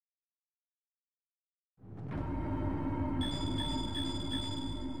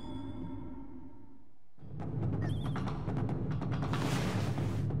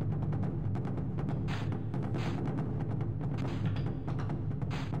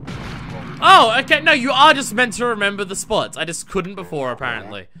Oh, okay. No, you are just meant to remember the spots. I just couldn't before,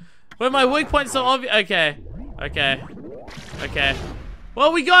 apparently. But my weak point's so obvious. Okay. Okay. Okay.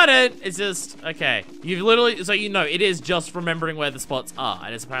 Well, we got it. It's just, okay. You've literally, so you know, it is just remembering where the spots are.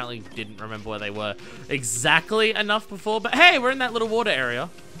 I just apparently didn't remember where they were exactly enough before. But hey, we're in that little water area.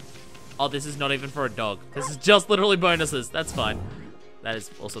 Oh, this is not even for a dog. This is just literally bonuses. That's fine. That is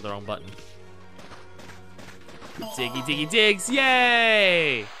also the wrong button. Diggy, diggy, digs.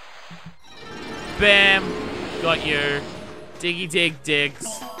 Yay! Bam. Got you. Diggy, dig, digs.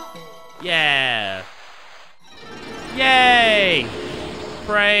 Yeah. Yay!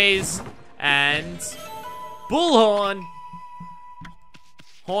 Praise and bullhorn.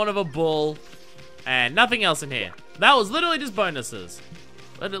 Horn of a bull. And nothing else in here. That was literally just bonuses.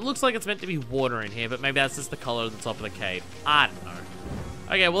 But it looks like it's meant to be water in here, but maybe that's just the color of the top of the cave. I don't know.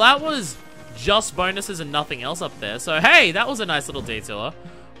 Okay, well that was just bonuses and nothing else up there. So hey, that was a nice little detour.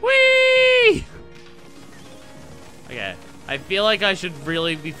 Whee! Okay. I feel like I should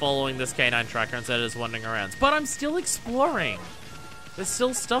really be following this canine tracker instead of just wandering around. But I'm still exploring. There's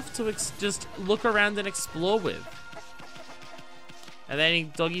still stuff to just look around and explore with. Are there any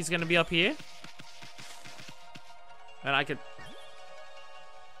doggies gonna be up here? And I could...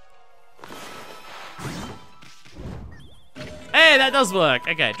 Hey, that does work.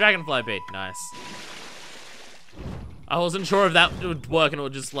 Okay, dragonfly bead. Nice. I wasn't sure if that would work and or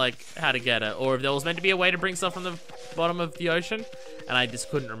just like how to get it, or if there was meant to be a way to bring stuff from the bottom of the ocean, and I just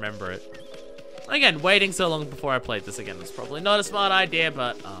couldn't remember it. Again, waiting so long before I played this again was probably not a smart idea,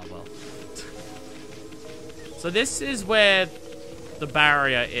 but oh well. So this is where the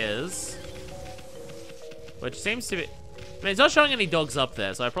barrier is, which seems to be... I mean, it's not showing any dogs up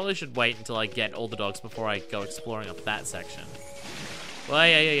there, so I probably should wait until I get all the dogs before I go exploring up that section. Well,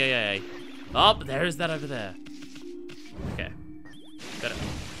 yeah. Oh, there is that over there. Okay. Got it.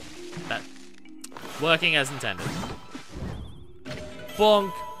 That. Working as intended.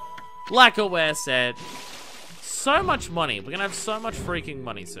 Bonk. Lacquerware said. So much money. We're gonna have so much freaking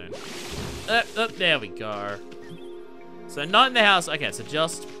money soon. There we go. So not in the house. Okay, so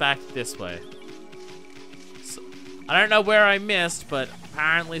just back this way. So, I don't know where I missed, but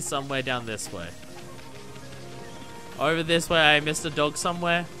apparently somewhere down this way. Over this way, I missed a dog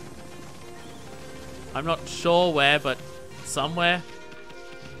somewhere. I'm not sure where, but somewhere.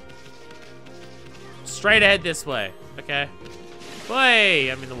 Straight ahead this way. Okay. Wait,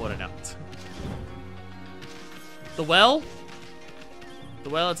 I'm in the water now. The well? The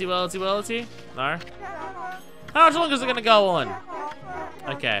wellity? No? How much longer is it gonna go on?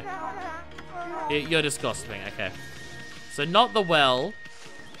 Okay. You're just gossiping, okay. So not the well.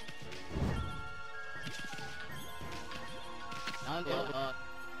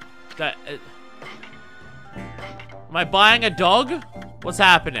 That... Am I buying a dog? What's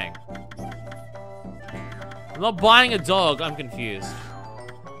happening? I'm not buying a dog, I'm confused.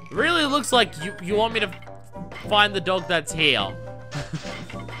 It really looks like you want me to find the dog that's here.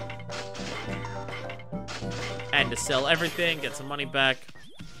 And to sell everything, get some money back.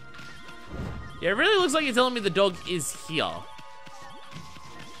 Yeah, it really looks like you're telling me the dog is here.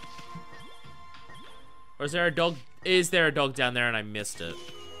 Or is there a dog? Is there a dog down there and I missed it?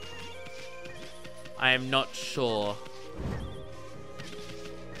 I am not sure.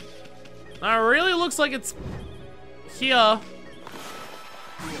 No, it really looks like it's here.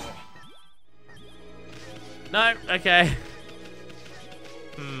 No, okay.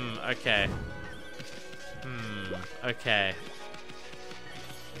 Okay. Okay.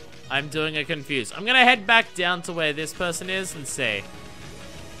 I'm doing it confused. I'm gonna head back down to where this person is and see.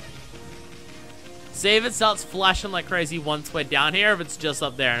 See if it starts flashing like crazy once we're down here, if it's just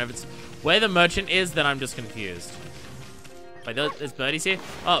up there, and if it's where the merchant is, then I'm just confused. Wait, there's birdies here?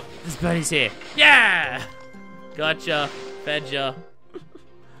 Oh, there's birdies here. Yeah! Gotcha. Fed ya.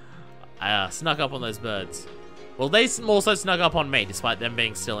 I snuck up on those birds. Well, they also snuck up on me, despite them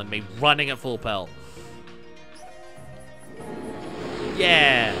being still and me running at full pelt.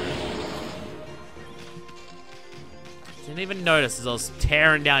 Yeah. Didn't even notice as I was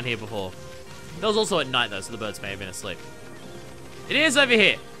tearing down here before. That was also at night though, so the birds may have been asleep. It is over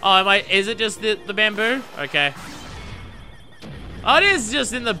here. Oh, is it just the bamboo? Okay. Oh, it is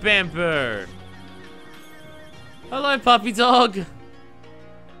just in the bamboo. Hello, puppy dog.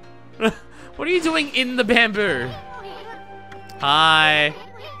 What are you doing in the bamboo? Hi.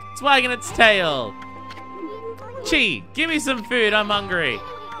 It's wagging its tail. Chi, give me some food, I'm hungry.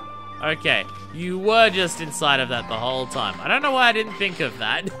 Okay, you were just inside of that the whole time. I don't know why I didn't think of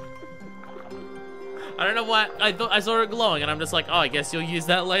that. I don't know why, I thought I saw it glowing and I'm just like, oh, I guess you'll use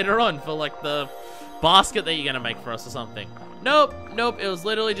that later on for like the basket that you're gonna make for us or something. Nope, it was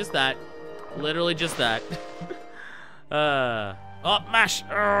literally just that. Literally just that. Oh, mash.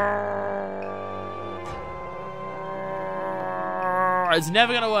 It's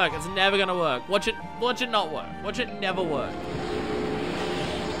never gonna work. It's never gonna work. Watch it not work. Watch it never work.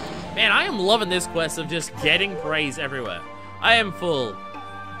 Man, I am loving this quest of just getting praise everywhere. I am full.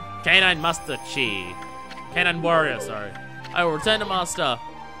 Canine Master Chi. Canine Warrior, sorry. I will return to Master.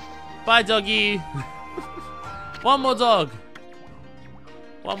 Bye, doggy. One more dog.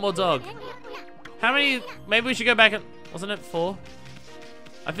 One more dog. How many? Maybe we should go back and... Wasn't it 4?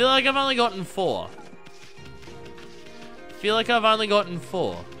 I feel like I've only gotten 4. I feel like I've only gotten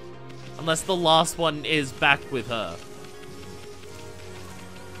 4. Unless the last one is back with her.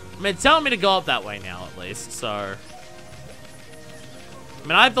 I mean, it's telling me to go up that way now, at least, so... I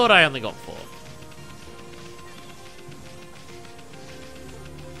mean, I thought I only got 4.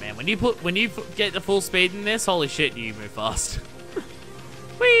 Man, when you get the full speed in this, holy shit, you move fast.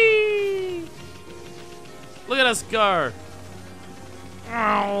 Whee! Look at us go.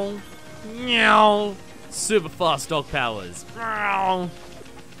 Meow. Meow. Super fast dog powers. Meow.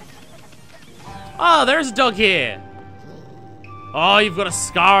 Oh, there's a dog here. Oh, you've got a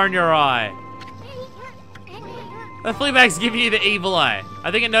scar on your eye. The Fleabag's giving you the evil eye.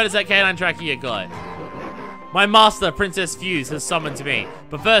 I think it noticed that canine tracker you got. My master, Princess Fuse, has summoned me.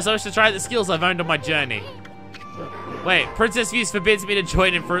 But first, I wish to try the skills I've earned on my journey. Wait, Princess Fuse forbids me to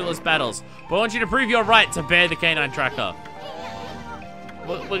join in fruitless battles. But I want you to prove your right to bear the canine tracker.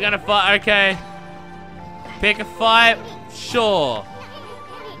 We're gonna fight, okay. Pick a fight, sure.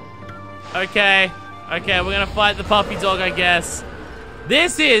 Okay, we're gonna fight the puppy dog, I guess.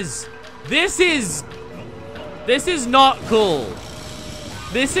 This is not cool.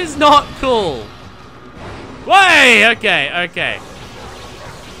 This is not cool. Way, okay.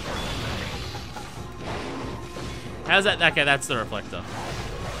 How's that? Okay, that's the reflector.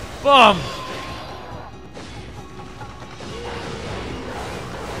 Boom.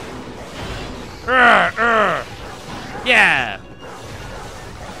 Yeah.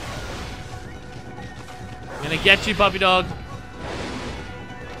 I'm gonna get you, puppy dog.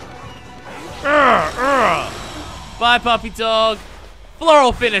 Bye, puppy dog.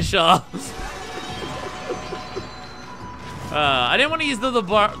 Floral finisher. I didn't want to use the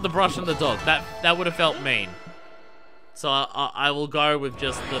brush on the dog. That would have felt mean. So I will go with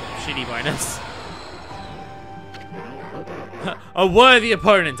just the shitty bonus. A worthy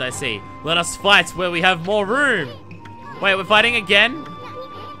opponent, I see. Let us fight where we have more room. Wait, we're fighting again?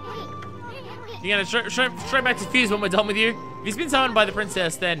 You're gonna straight back to Fuse when we're done with you? If he's been summoned by the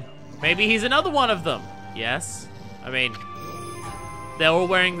princess, then maybe he's another one of them. Yes. I mean, they're all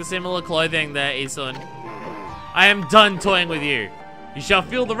wearing the similar clothing there, Isun. I am done toying with you. You shall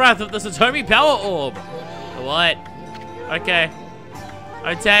feel the wrath of the Satomi Power Orb. What? Okay.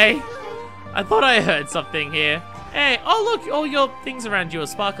 Okay. I thought I heard something here. Hey, oh look, all your things around you are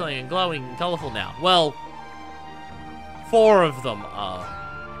sparkling and glowing and colorful now. Well, 4 of them are.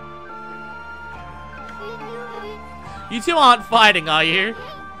 You two aren't fighting, are you?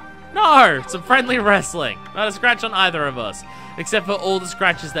 No, some friendly wrestling. Not a scratch on either of us, except for all the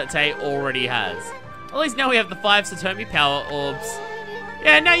scratches that Tay already has. At least now we have the 5 Satomi Power Orbs.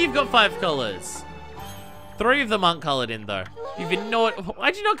 Yeah, now you've got 5 colors. 3 of them aren't colored in, though. You've ignored...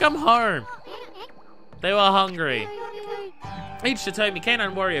 Why'd you not come home? They were hungry. Each Satomi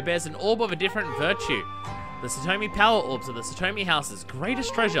Canine Warrior bears an orb of a different virtue. The Satomi Power Orbs are the Satomi House's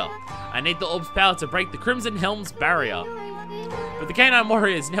greatest treasure. I need the orb's power to break the Crimson Helm's barrier. But the Canine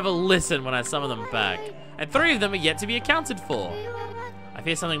Warriors never listen when I summon them back. And 3 of them are yet to be accounted for. I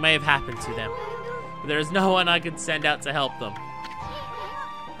fear something may have happened to them. But there is no one I could send out to help them.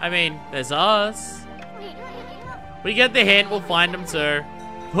 I mean, there's us. We get the hint, we'll find them too.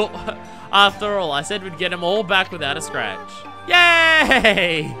 After all, I said we'd get them all back without a scratch.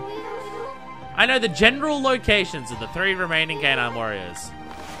 Yay! I know the general locations of the 3 remaining Canine Warriors.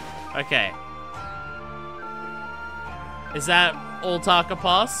 Okay. Is that all Taka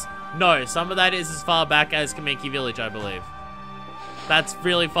Pass? No, some of that is as far back as Kamiki Village, I believe. That's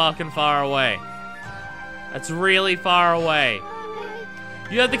really fucking far away. That's really far away.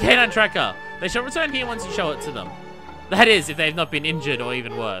 You have the canine tracker. They shall return here once you show it to them. That is, if they've not been injured or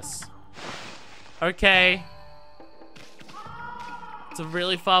even worse. Okay. It's a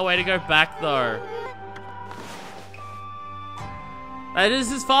really far way to go back, though. That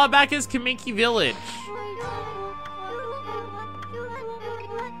is as far back as Kamiki Village.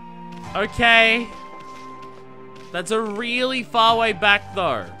 Okay. That's a really far way back,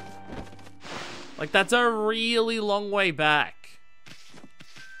 though. Like, that's a really long way back.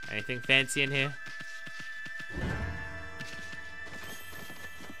 Anything fancy in here?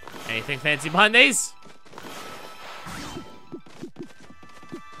 Anything fancy behind these?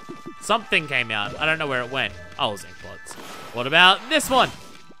 Something came out. I don't know where it went. Oh, zinc pods. What about this one?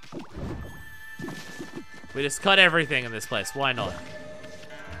 We just cut everything in this place. Why not?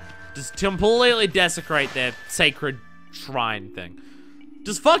 Just completely desecrate their sacred shrine thing.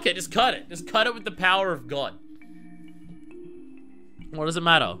 Just fuck it. Just cut it. Just cut it with the power of God. What does it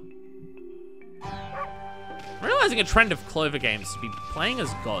matter? I'm realizing a trend of Clover games to be playing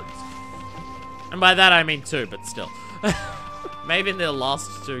as gods. And by that I mean 2, but still. Maybe in the last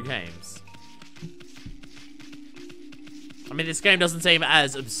 2 games. I mean, this game doesn't seem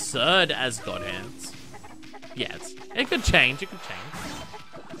as absurd as God Hands. Yeah, it could change. It could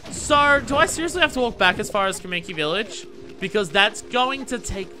change. So, do I seriously have to walk back as far as Kamiki Village? Because that's going to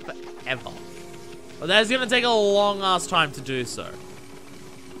take forever. Well, that is going to take a long-ass time to do so.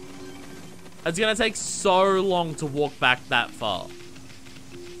 It's going to take so long to walk back that far.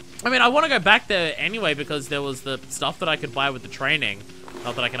 I mean, I want to go back there anyway because there was the stuff that I could buy with the training.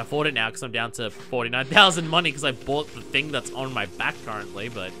 Not that I can afford it now because I'm down to 49,000 money because I bought the thing that's on my back currently,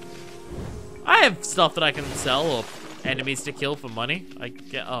 but I have stuff that I can sell or enemies to kill for money. I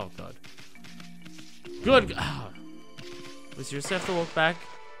get, oh god. Good. We seriously have to walk back?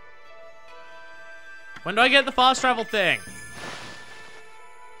 When do I get the fast travel thing?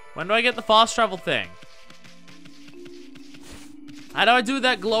 When do I get the fast travel thing? How do I do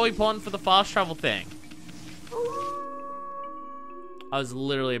that glowy pond for the fast travel thing? I was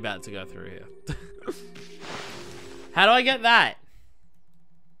literally about to go through here. How do I get that?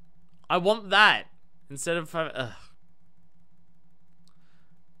 I want that. Instead of...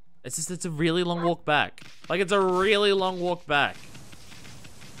 It's just, it's a really long walk back. Like, it's a really long walk back.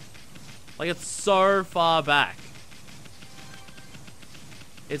 Like, it's so far back.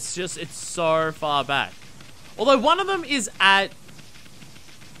 It's just, it's so far back. Although one of them is at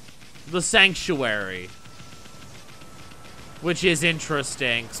the sanctuary. Which is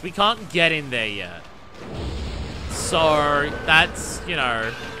interesting, because we can't get in there yet. So, that's, you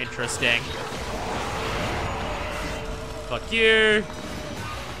know, interesting. Fuck you.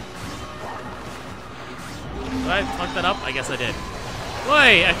 Did I fuck that up? I guess I did.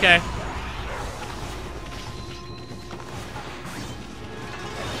 Wait, okay.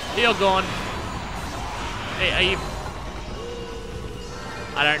 You're gone. Hey, are you...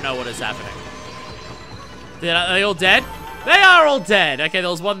 I don't know what is happening. Are they all dead? They are all dead. Okay, there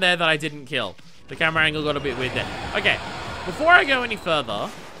was one there that I didn't kill. The camera angle got a bit weird there. Okay, before I go any further,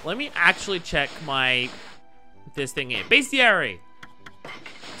 let me actually check this thing here. Bestiary.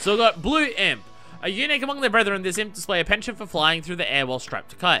 So we got Blue Imp. A unique among their brethren, this imp display a penchant for flying through the air while strapped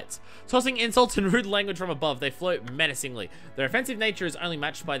to kites. Tossing insults and rude language from above, they float menacingly. Their offensive nature is only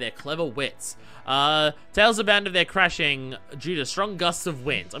matched by their clever wits. Tales abound of their crashing due to strong gusts of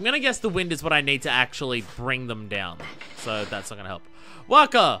wind. I'm gonna guess the wind is what I need to actually bring them down. So that's not gonna help.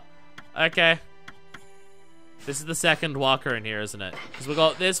 Waka! Okay. This is the second Waka in here, isn't it? Because we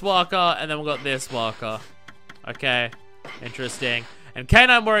got this Waka, and then we got this Waka. Okay. Interesting. And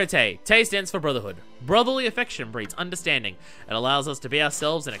Canine Morite. T stands for brotherhood. Brotherly affection breeds understanding. It allows us to be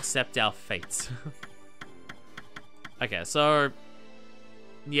ourselves and accept our fates. Okay, so...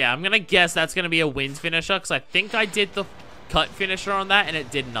 yeah, I'm gonna guess that's gonna be a wind finisher, because I think I did the cut finisher on that, and it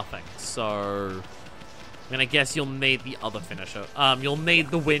did nothing. So... I'm gonna guess you'll need the other finisher. You'll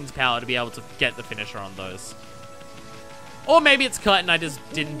need the wind power to be able to get the finisher on those. Or maybe it's cut and I just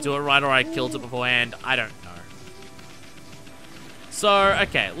didn't do it right, or I killed it beforehand. I don't know. So,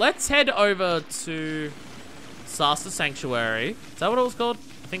 okay, let's head over to Sasta Sanctuary. Is that what it was called?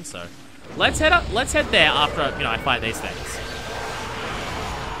 I think so. Let's head there after, you know, I fight these things.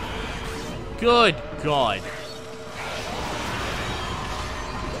 Good God.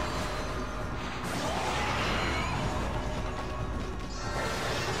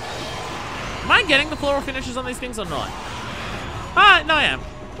 Am I getting the floral finishes on these things or not? Ah, no I am.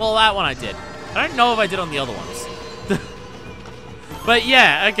 Well, that one I did. I don't know if I did on the other ones. But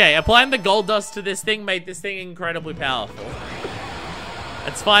yeah, okay, applying the gold dust to this thing made this thing incredibly powerful.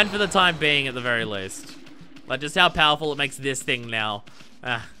 It's fine for the time being at the very least. Like just how powerful it makes this thing now.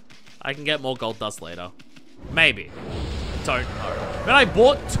 I can get more gold dust later. Maybe. Don't know. But I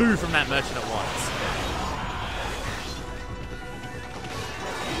bought 2 from that merchant at once.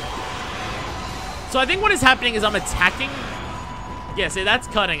 So I think what is happening is I'm attacking... yeah, see that's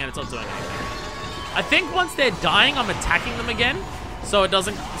cutting and it's not doing anything. I think once they're dying, I'm attacking them again. So it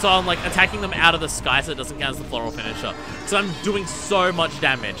doesn't, so I'm like attacking them out of the sky so it doesn't count as the floral finisher. So I'm doing so much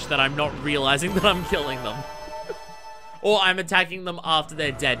damage that I'm not realizing that I'm killing them. Or I'm attacking them after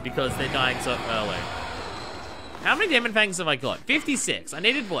they're dead because they're dying so early. How many diamond fangs have I got? 56. I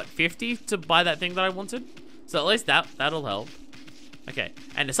needed, what, 50 to buy that thing that I wanted? So at least that'll help. Okay,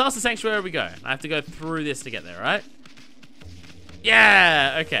 and to Salsa Sanctuary we go. I have to go through this to get there, right?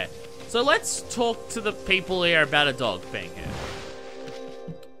 Yeah, okay. So let's talk to the people here about a dog being here.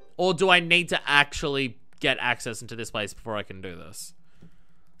 Or do I need to actually get access into this place before I can do this?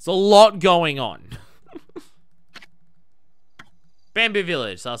 There's a lot going on. Bamboo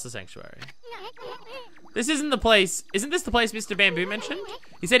Village, Salsa Sanctuary. This isn't the place. Isn't this the place Mr. Bamboo mentioned?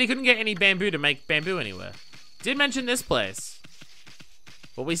 He said he couldn't get any bamboo to make bamboo anywhere. Did mention this place.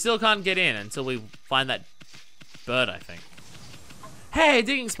 But we still can't get in until we find that bird, I think. Hey,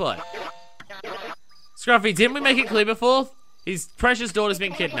 digging spot. Scruffy, didn't we make it clear before? His precious daughter's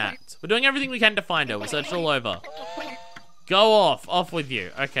been kidnapped. We're doing everything we can to find her. We searched all over. Go off. Off with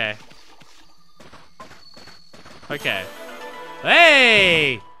you. Okay. Okay.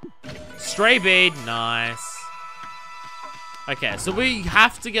 Hey! Stray bead. Nice. Okay, so we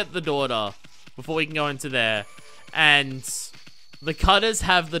have to get the daughter before we can go into there. And the cutters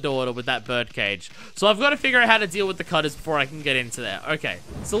have the daughter with that bird cage. So I've got to figure out how to deal with the cutters before I can get into there. Okay,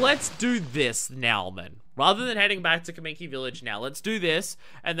 so let's do this now, then. Rather than heading back to Kamiki Village now, let's do this,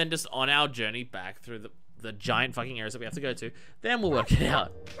 and then just on our journey back through the giant fucking areas that we have to go to, then we'll work it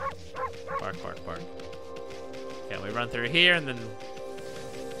out. Bark, bark, bark. Okay, we run through here, and then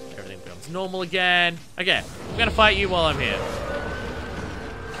everything becomes normal again. Okay, I'm gonna fight you while I'm here.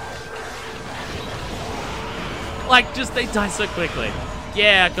 Like, just, they die so quickly.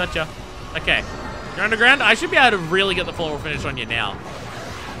 Yeah, gotcha. Okay, you're underground? I should be able to really get the floral finish on you now.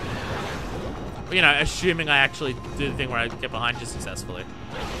 You know, assuming I actually do the thing where I get behind you successfully.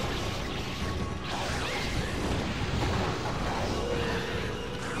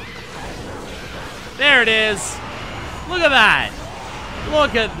 There it is. Look at that.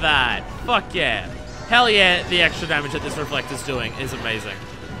 Look at that. Fuck yeah. Hell yeah, the extra damage that this reflector's doing is amazing.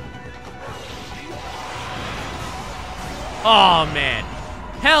 Oh, man.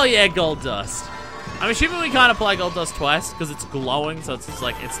 Hell yeah, gold dust. I'm assuming we can't apply gold dust twice because it's glowing, so it's just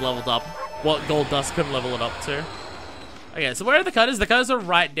like it's leveled up what gold dust couldn't level it up to. Okay, so where are the cutters? The cutters are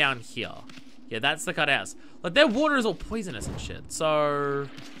right down here. Yeah, that's the cuthouse. Like, their water is all poisonous and shit, so...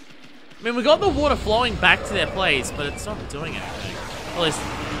 I mean, we got the water flowing back to their place, but it's not doing anything. At least,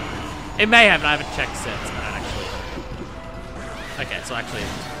 it may have, and I haven't checked since. I don't actually. Okay, so actually,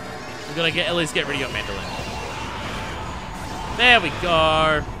 we're gonna at least get rid of your mandolin. There we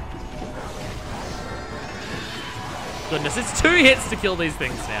go. Goodness, it's 2 hits to kill these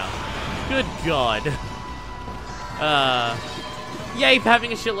things now. Good God. Yay for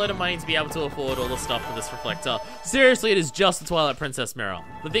having a shitload of money to be able to afford all the stuff for this reflector. Seriously, it is just the Twilight Princess mirror.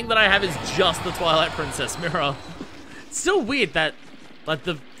 The thing that I have is just the Twilight Princess mirror. It's still weird that, like,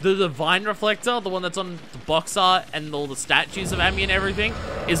 the divine reflector, the one that's on the box art and all the statues of Ami and everything,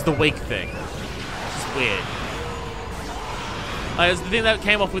 is the weak thing. It's just weird. Like, it's the thing that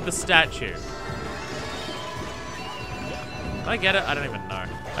came off with the statue. Did I get it? I don't even know.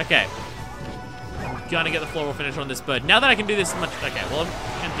 Okay. I'm gonna get the floral finish on this bird. Now that I can do this much... Okay, well,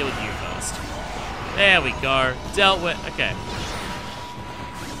 I'm gonna deal with you first. There we go. Dealt with... Okay.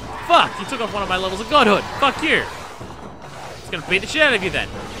 Fuck! You took off one of my levels of godhood. Fuck you. It's gonna beat the shit out of you then.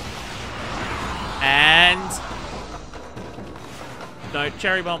 And... No,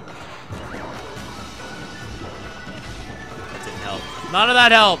 cherry bomb. That didn't help. None of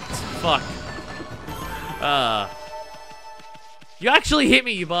that helped. Fuck. You actually hit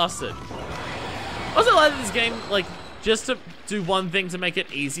me, you bastard. I also like this game, like, just to do one thing to make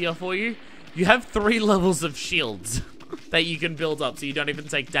it easier for you, you have 3 levels of shields that you can build up so you don't even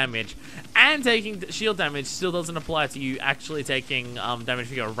take damage. And taking shield damage still doesn't apply to you actually taking damage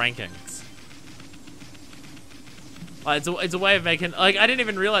for your rankings. It's a way of making, like, I didn't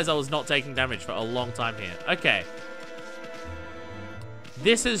even realize I was not taking damage for a long time here. Okay.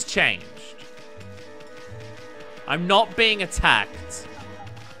 This has changed. I'm not being attacked.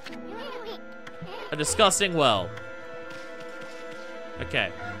 A disgusting well.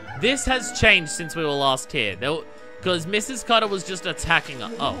 Okay. This has changed since we were last here. Because Mrs. Cutter was just attacking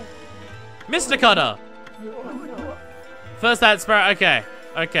us. Oh. Mr. Cutter! First that sparrow. Okay.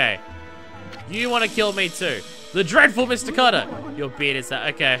 Okay. You want to kill me too. The dreadful Mr. Cutter! Your beard is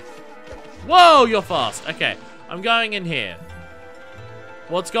that. Okay. Whoa, you're fast. Okay. I'm going in here.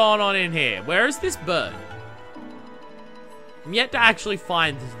 What's going on in here? Where is this bird? I'm yet to actually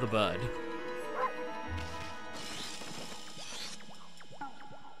find the bird.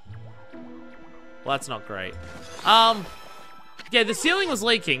 Well, that's not great. Yeah, the ceiling was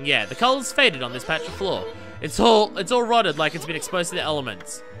leaking. Yeah, the color's faded on this patch of floor. It's all rotted like it's been exposed to the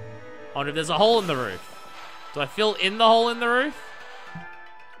elements. I wonder if there's a hole in the roof. Do I fill in the hole in the roof?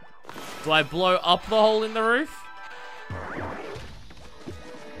 Do I blow up the hole in the roof?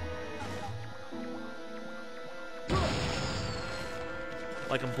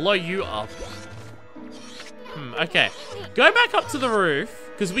 I can blow you up. Okay. Go back up to the roof,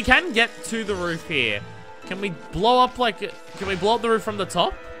 because we can get to the roof here. Can we blow up can we blow up the roof from the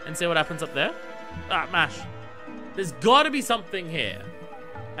top and see what happens up there? Ah, mash. There's gotta be something here.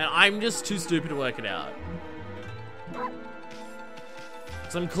 And I'm just too stupid to work it out.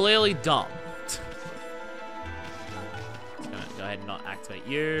 So I'm clearly dumb. Just gonna go ahead and not activate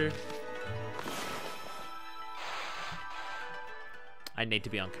you. I need to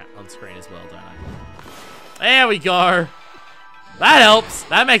be on screen as well, don't I? There we go. That helps.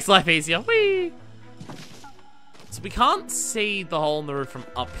 That makes life easier. Whee! So we can't see the hole in the roof from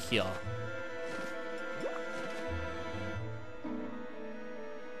up here.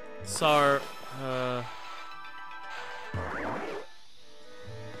 So, that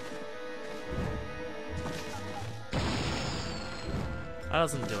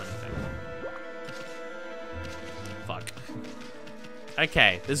doesn't do anything. Fuck.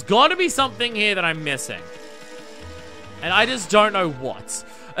 Okay, there's gotta be something here that I'm missing. And I just don't know what.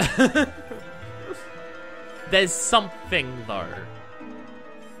 There's something, though.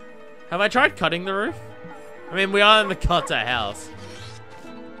 Have I tried cutting the roof? I mean, we are in the cutter house.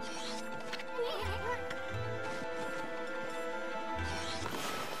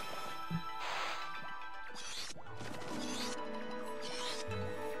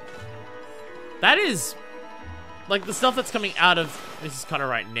 That is, like, the stuff that's coming out of this cutter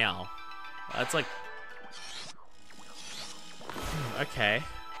right now. That's like... okay.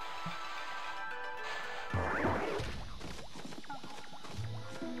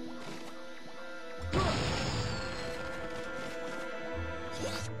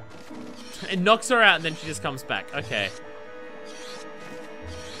 It knocks her out and then she just comes back. Okay.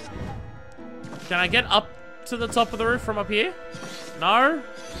 Can I get up to the top of the roof from up here? No?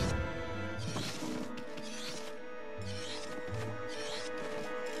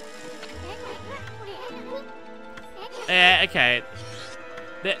 Yeah, okay.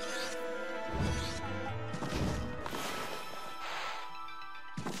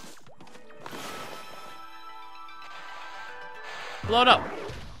 Blow it up.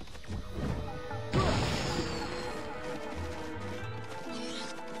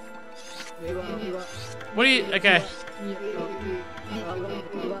 What are you... okay.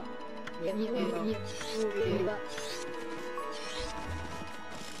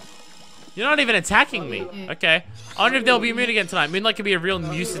 You're not even attacking me. Okay. I wonder if they'll be immune again tonight. Moonlight can be a real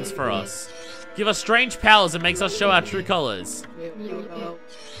nuisance for us. Give us strange powers and makes us show our true colors.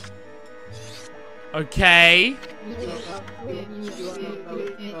 Okay.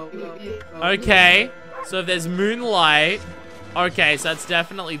 Okay. So if there's moonlight... okay, so that's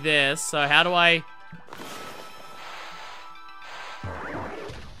definitely this. So how do I...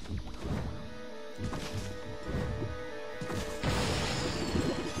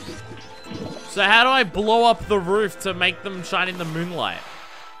 so how do I blow up the roof to make them shine in the moonlight?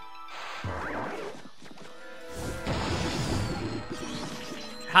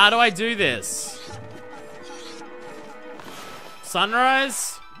 How do I do this?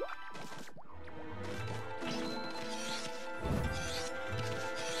 Sunrise?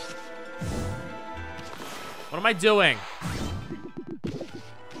 What am I doing?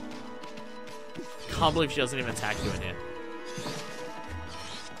 Can't believe she doesn't even attack you in here.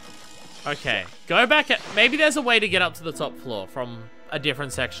 Okay, go back at... maybe there's a way to get up to the top floor from a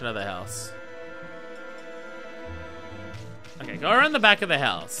different section of the house. Okay, go around the back of the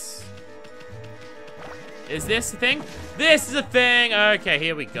house. Is this a thing? This is a thing! Okay,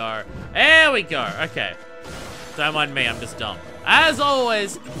 here we go. There we go, okay. Don't mind me, I'm just dumb. As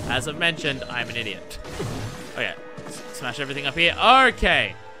always, as I've mentioned, I'm an idiot. Okay, smash everything up here.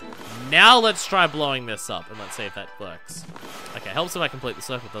 Okay, now let's try blowing this up and let's see if that works. Okay, helps if I complete the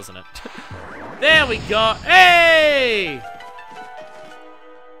circle, doesn't it? There we go. Hey!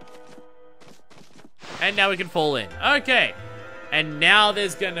 And now we can fall in. Okay. And now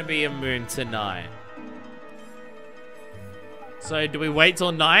there's gonna be a moon tonight. So do we wait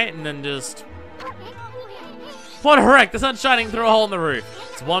till night and then just... what a wreck! The sun's shining through a hole in the roof.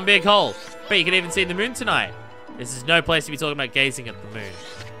 It's one big hole. But you can even see the moon tonight. This is no place to be talking about gazing at the moon.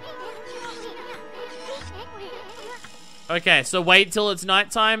 Okay, so wait till it's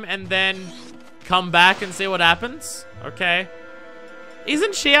nighttime and then come back and see what happens. Okay.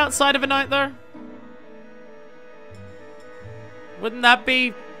 Isn't she outside of a night though? Wouldn't that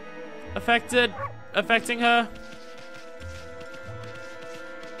be affecting her?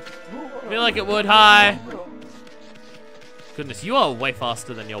 I feel like it would. Hi. Goodness, you are way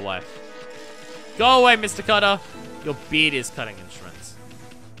faster than your wife. Go away, Mr. Cutter. Your beard is cutting instruments.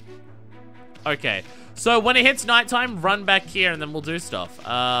 Okay. So when it hits nighttime, run back here and then we'll do stuff.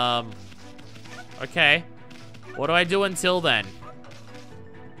 Okay. What do I do until then?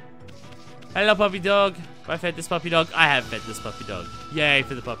 Hello, puppy dog. Have I fed this puppy dog? I have fed this puppy dog. Yay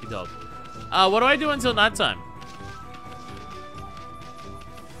for the puppy dog. What do I do until nighttime?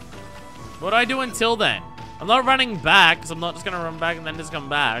 What do I do until then? I'm not running back, because I'm not just going to run back and then just come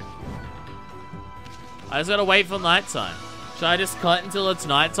back. I just got to wait for nighttime. Should I just cut until it's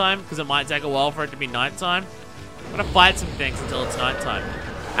nighttime? Because it might take a while for it to be nighttime. I'm going to fight some things until it's nighttime.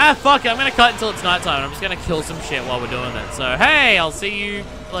 Ah, fuck it. I'm going to cut until it's nighttime. I'm just going to kill some shit while we're doing it. So, hey, I'll see you,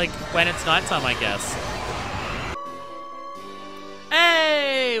 like, when it's nighttime, I guess.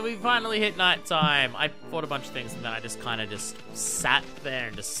 Hey, we finally hit nighttime. I fought a bunch of things and then I just kind of just sat there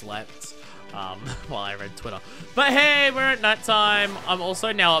and just slept while I read Twitter. But hey, we're at nighttime. I'm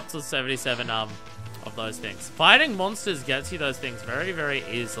also now up to 77 of those things. Fighting monsters gets you those things very, very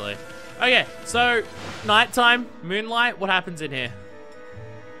easily. Okay, so nighttime, moonlight, what happens in here?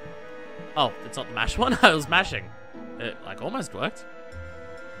 Oh, it's not the mash one? I was mashing. It, like, almost worked.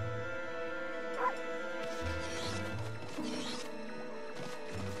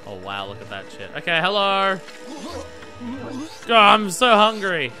 Oh, wow, look at that shit. Okay, hello. Oh, I'm so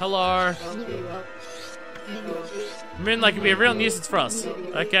hungry. Hello. Moonlight could be a real nuisance for us.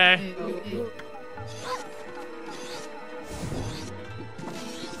 Okay.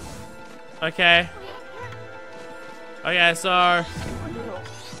 Okay. Okay, so...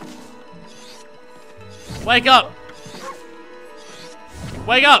 Wake up!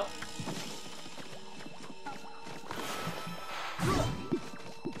 Wake up!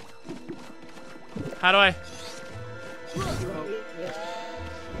 How do I...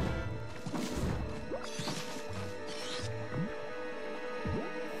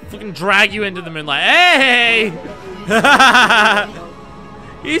 fucking drag you into the moonlight. Hey!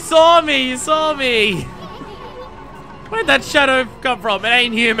 You saw me! You saw me! Where'd that shadow come from? It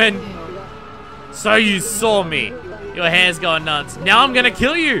ain't human. So you saw me. Your hair's going nuts. Now I'm gonna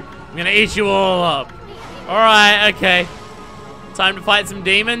kill you. I'm gonna eat you all up. Alright, okay. Time to fight some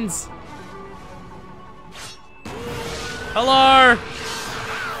demons. Hello.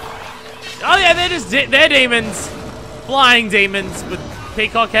 Oh yeah, they're demons. Flying demons with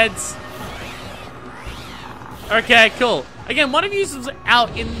peacock heads. Okay, cool. Again, one of you was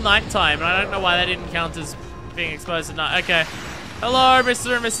out in nighttime, and I don't know why that didn't count as being exposed at night. Okay. Hello,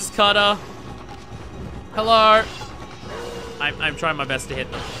 Mr. and Mrs. Cutter. Hello. I'm trying my best to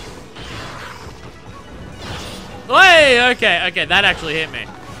hit them. Hey, okay, that actually hit me.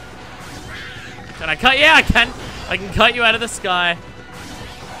 Can I cut? Yeah, I can. I can cut you out of the sky.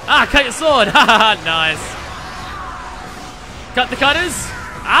 Ah, cut your sword. Haha, nice. Cut the cutters.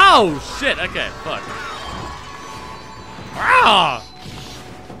 Ow, shit. Okay, fuck. Ah.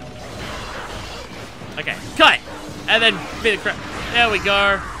 Okay, cut. And then beat the crap. There we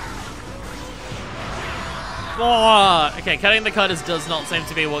go. Oh, okay, cutting the cutters does not seem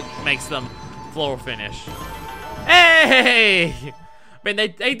to be what makes them floral finish. Hey! I mean, they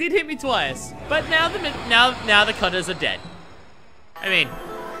did hit me twice, but now the cutters are dead. I mean,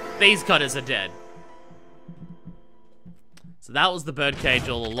 these cutters are dead. So that was the birdcage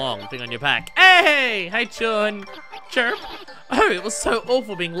all along, thing on your back. Hey! Hey, Chun! Chirp! Oh, it was so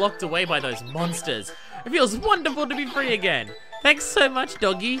awful being locked away by those monsters. It feels wonderful to be free again. Thanks so much,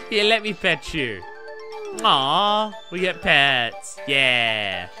 doggy. Here, let me pet you. Aww, we get pets.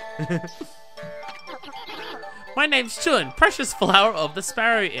 Yeah. My name's Chun, precious flower of the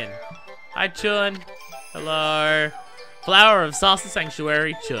Sparrow Inn. Hi, Chun. Hello. Flower of Sasa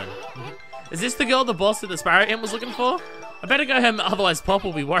Sanctuary, Chun. Is this the girl the boss at the Sparrow Inn was looking for? I better go home, otherwise Pop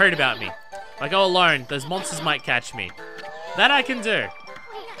will be worried about me. If I go alone, those monsters might catch me. That I can do.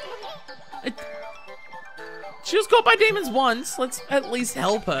 She was caught by demons once. Let's at least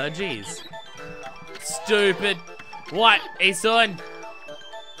help her, jeez. Stupid. What? Hey, son.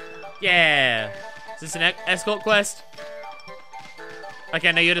 Yeah. Is this an escort quest?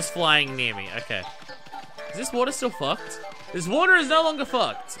 Okay, no, you're just flying near me. Okay. Is this water still fucked? This water is no longer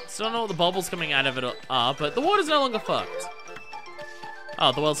fucked. Still don't know what the bubbles coming out of it are, but the water's no longer fucked.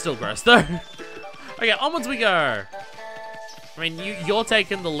 Oh, the world's still gross, though. Okay, onwards we go. I mean, you're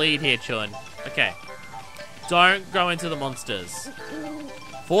taking the lead here, Chun. Okay. Don't go into the monsters.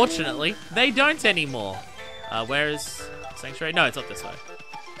 Fortunately, they don't anymore. Where is Sanctuary? No, it's not this way.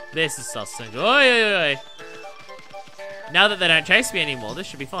 This is Sanctuary. Oi, oi, oi. Now that they don't chase me anymore, this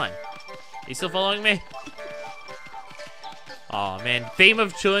should be fine. Are you still following me? Oh, man. Theme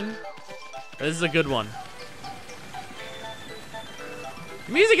of Chun. This is a good one.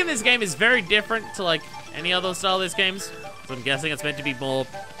 The music in this game is very different to like any other style of these games. So I'm guessing it's meant to be more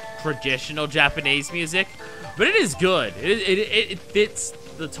traditional Japanese music. But it is good. It fits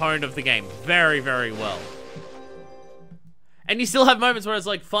the tone of the game very, very well. And you still have moments where it's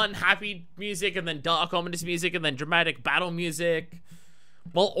like fun, happy music, and then dark, ominous music, and then dramatic battle music,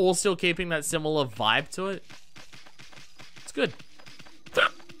 while all still keeping that similar vibe to it. It's good.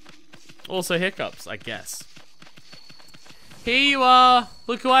 Also hiccups, I guess. Here you are.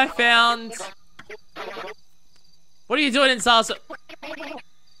 Look who I found. What are you doing in Salsa?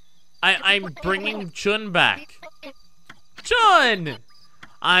 I'm bringing Chun back. Chun!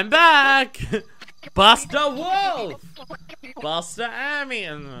 I'm back! Buster Wolf! Buster Amy!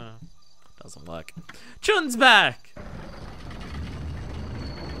 Doesn't work. Chun's back!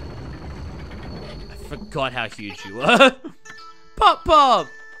 I forgot how huge you were. Pop Pop!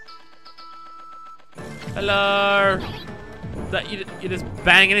 Hello! You're just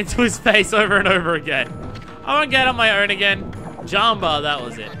banging into his face over and over again. I want to get on my own again. Jamba, that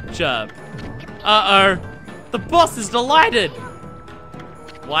was it. Chirp. Uh-oh. The boss is delighted.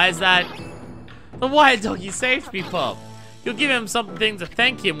 Why is that? The white dog, you saved me, Pop. You'll give him something to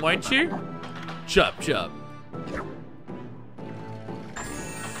thank him, won't you? Chirp, chirp.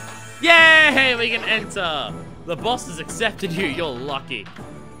 Yay, we can enter. The boss has accepted you. You're lucky.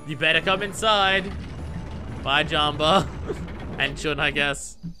 You better come inside. Bye, Jamba. And Chun, I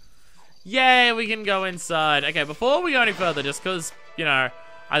guess. Yay, we can go inside. Okay, before we go any further, just because, you know,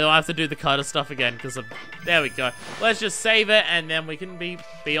 I don't have to do the cutter stuff again because of... There we go. Let's just save it, and then we can be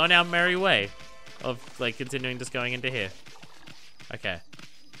on our merry way of, like, continuing just going into here. Okay.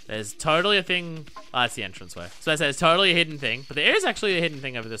 There's totally a thing... Oh, that's the entranceway. So I said it's totally a hidden thing, but there is actually a hidden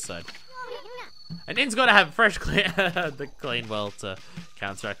thing over this side. And In's got to have fresh clean... the clean well to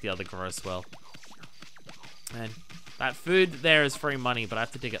counteract the other gross well. And... that food there is free money, but I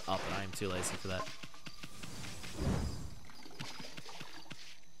have to dig it up, and I am too lazy for that.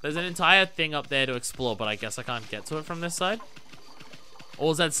 There's an entire thing up there to explore, but I guess I can't get to it from this side. Or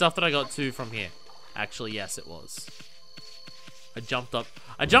was that stuff that I got to from here? Actually, yes, it was. I jumped up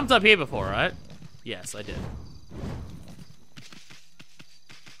here before, right? Yes, I did.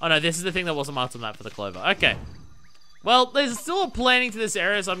 Oh no, this is the thing that wasn't marked on the map for the clover. Okay. Well, there's still a planning to this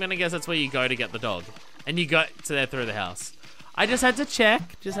area, so I'm gonna guess that's where you go to get the dog. And you got to there through the house. I just had to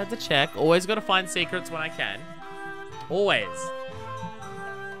check. Always gotta find secrets when I can. Always.